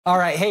All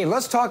right, hey,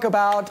 let's talk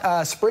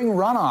about spring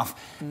runoff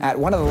at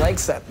one of the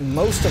lakes that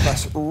most of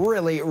us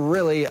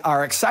really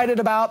are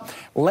excited about,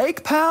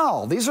 Lake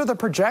Powell. These are the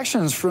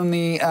projections from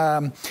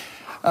the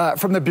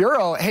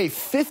Bureau. Hey,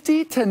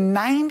 50 to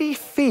 90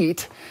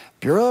 feet.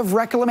 Bureau of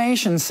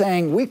Reclamation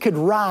saying we could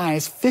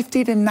rise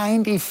 50 to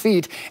 90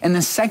 feet in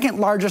the second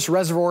largest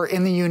reservoir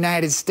in the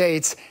United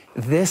States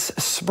this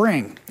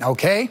spring,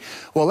 okay?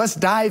 Well, let's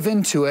dive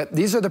into it.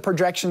 These are the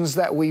projections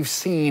that we've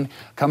seen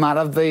come out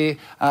of the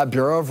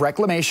Bureau of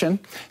Reclamation.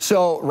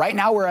 So right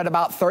now we're at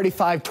about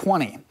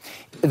 3520.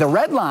 The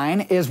red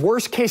line is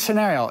worst case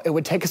scenario. It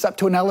would take us up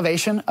to an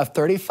elevation of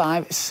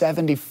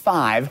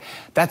 3575.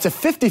 That's a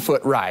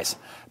 50-foot rise.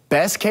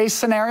 Best case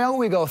scenario,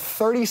 we go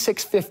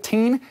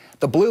 3615.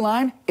 The blue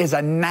line is a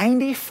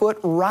 90-foot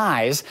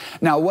rise.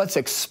 Now, what's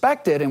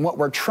expected and what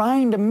we're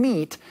trying to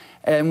meet,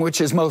 and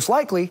which is most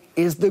likely,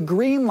 is the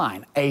green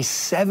line, a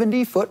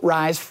 70-foot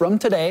rise from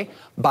today.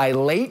 By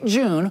late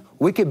June,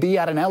 we could be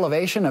at an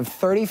elevation of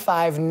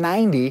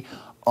 3590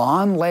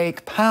 on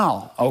Lake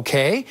Powell,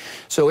 okay?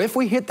 So if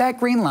we hit that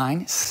green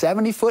line,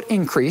 70-foot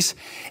increase,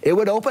 it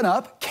would open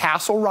up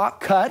Castle Rock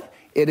Cut.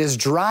 It is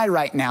dry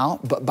right now,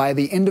 but by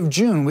the end of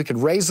June, we could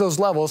raise those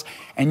levels,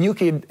 and you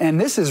could, and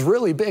this is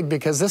really big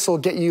because this will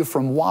get you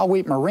from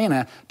Wahweap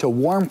Marina to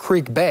Warm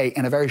Creek Bay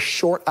in a very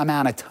short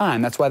amount of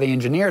time. That's why they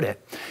engineered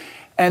it.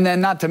 And then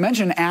not to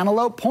mention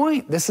Antelope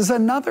Point. This is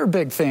another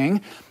big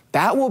thing.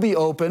 That will be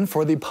open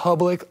for the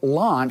public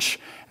launch,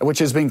 which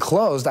has been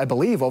closed, I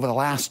believe, over the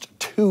last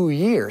 2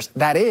 years.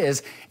 That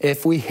is,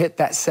 if we hit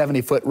that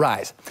 70-foot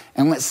rise.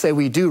 And let's say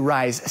we do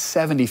rise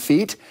 70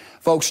 feet.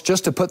 Folks,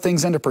 just to put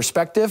things into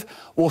perspective,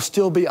 we'll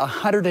still be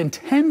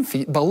 110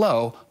 feet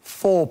below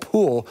full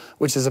pool,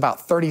 which is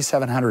about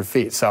 3,700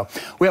 feet. So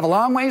we have a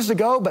long ways to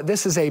go, but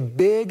this is a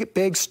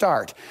big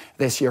start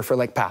this year for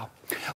Lake Powell.